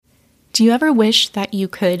Do you ever wish that you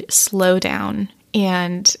could slow down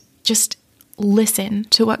and just listen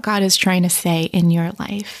to what God is trying to say in your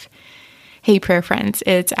life? Hey, prayer friends,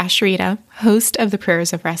 it's Ashrita, host of the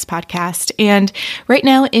Prayers of Rest podcast. And right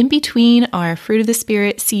now, in between our Fruit of the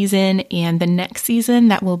Spirit season and the next season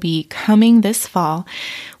that will be coming this fall,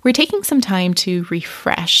 we're taking some time to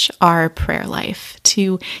refresh our prayer life,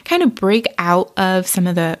 to kind of break out of some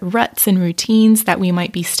of the ruts and routines that we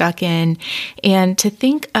might be stuck in, and to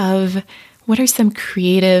think of what are some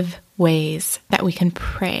creative ways that we can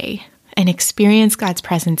pray and experience God's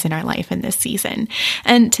presence in our life in this season.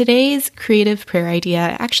 And today's creative prayer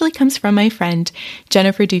idea actually comes from my friend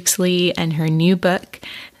Jennifer Duxley and her new book,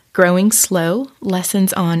 Growing Slow: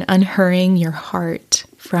 Lessons on Unhurrying Your Heart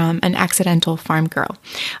from an Accidental Farm Girl.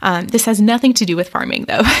 This has nothing to do with farming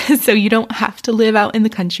though, so you don't have to live out in the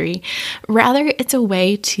country. Rather, it's a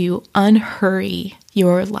way to unhurry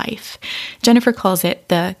your life. Jennifer calls it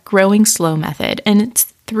the Growing Slow method, and it's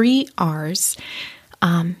 3 R's.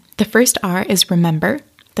 The first R is remember,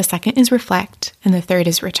 the second is reflect, and the third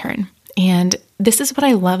is return. And this is what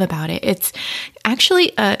I love about it. It's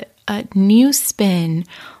actually a new spin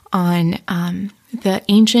on the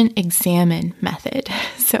ancient examine method.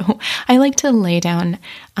 So I like to lay down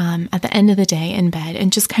at the end of the day in bed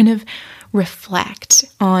and just kind of reflect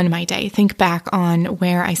on my day, think back on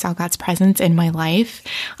where I saw God's presence in my life.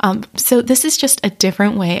 So this is just a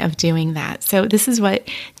different way of doing that. So this is what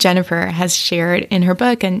Jennifer has shared in her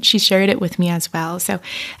book, and she shared it with me as well. So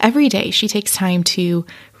every day she takes time to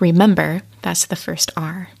remember, that's the first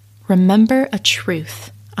R, remember a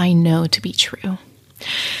truth I know to be true.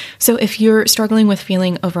 So if you're struggling with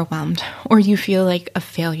feeling overwhelmed, or you feel like a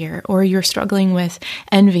failure, or you're struggling with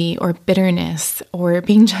envy or bitterness, or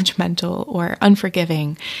being judgmental or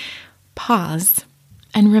unforgiving, pause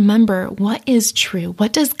and remember what is true.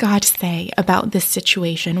 What does God say about this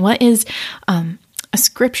situation? What is a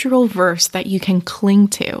scriptural verse that you can cling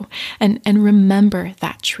to and remember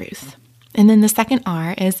that truth? And then the second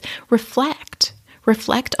R is reflect.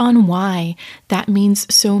 Reflect on why that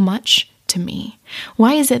means so much to me.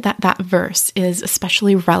 Why is it that that verse is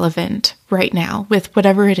especially relevant right now with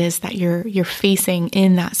whatever it is that you're facing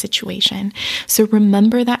in that situation? So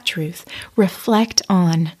remember that truth. Reflect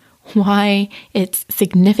on why it's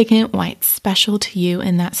significant, why it's special to you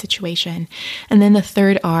in that situation. And then the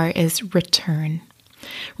third R is return.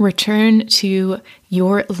 Return to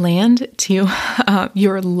your land, to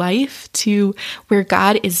your life, to where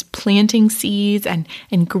God is planting seeds and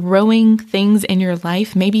growing things in your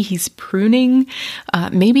life. Maybe He's pruning,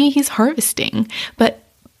 maybe He's harvesting. But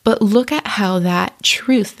look at how that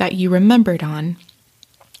truth that you remembered on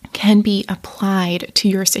can be applied to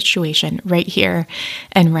your situation right here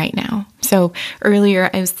and right now. So earlier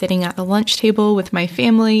I was sitting at the lunch table with my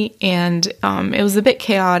family, and it was a bit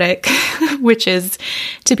chaotic, which is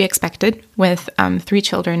to be expected with 3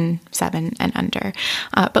 children, 7 and under.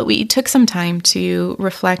 But we took some time to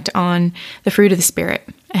reflect on the fruit of the Spirit,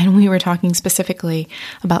 and we were talking specifically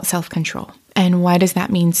about self-control. And why does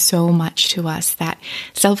that mean so much to us? That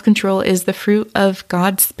self-control is the fruit of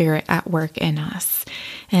God's Spirit at work in us.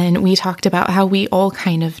 And we talked about how we all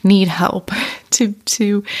kind of need help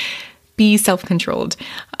to be self-controlled.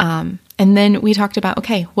 And then we talked about,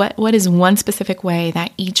 okay, what is one specific way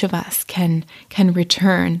that each of us can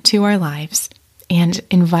return to our lives and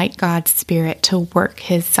invite God's Spirit to work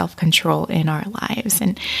His self-control in our lives?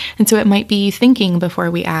 And so it might be thinking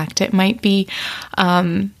before we act. It might be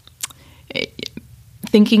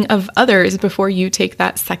thinking of others before you take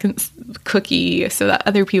that second cookie so that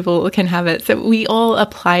other people can have it. So we all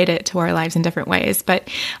applied it to our lives in different ways, but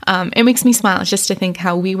it makes me smile just to think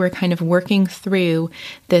how we were kind of working through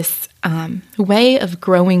this way of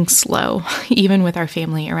growing slow, even with our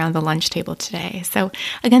family around the lunch table today. So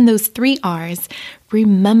again, those 3 R's,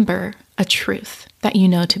 remember a truth that you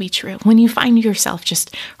know to be true. When you find yourself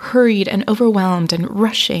just hurried and overwhelmed and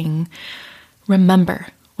rushing, remember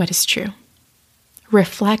what is true.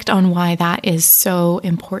 Reflect on why that is so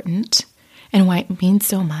important and why it means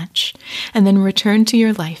so much. And then return to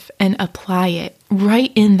your life and apply it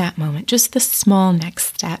right in that moment. Just the small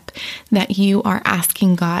next step that you are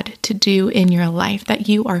asking God to do in your life, that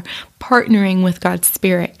you are partnering with God's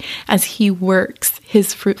Spirit as He works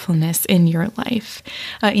His fruitfulness in your life.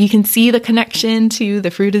 You can see the connection to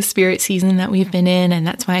the Fruit of the Spirit season that we've been in, and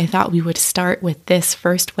that's why I thought we would start with this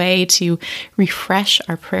first way to refresh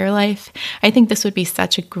our prayer life. I think this would be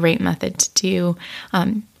such a great method to do,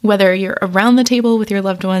 whether you're around the table with your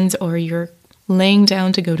loved ones or you're laying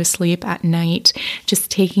down to go to sleep at night, just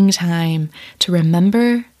taking time to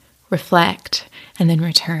remember, reflect, and then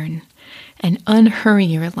return. and unhurry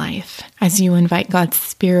your life as you invite God's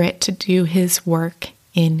Spirit to do His work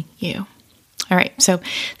in you. All right, so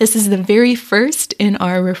this is the very first in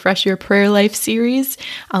our Refresh Your Prayer Life series.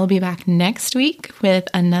 I'll be back next week with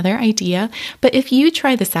another idea. But if you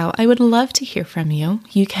try this out, I would love to hear from you.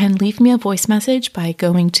 You can leave me a voice message by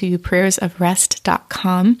going to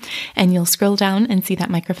prayersofrest.com and you'll scroll down and see that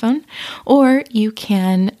microphone. Or you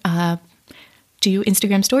can do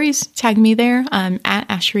Instagram stories, tag me there at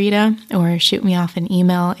Asheritah, or shoot me off an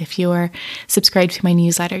email. If you're subscribed to my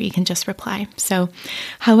newsletter, you can just reply. So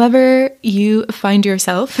however you find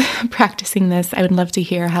yourself practicing this, I would love to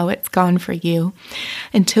hear how it's gone for you.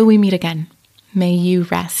 Until we meet again, may you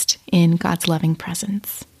rest in God's loving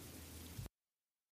presence.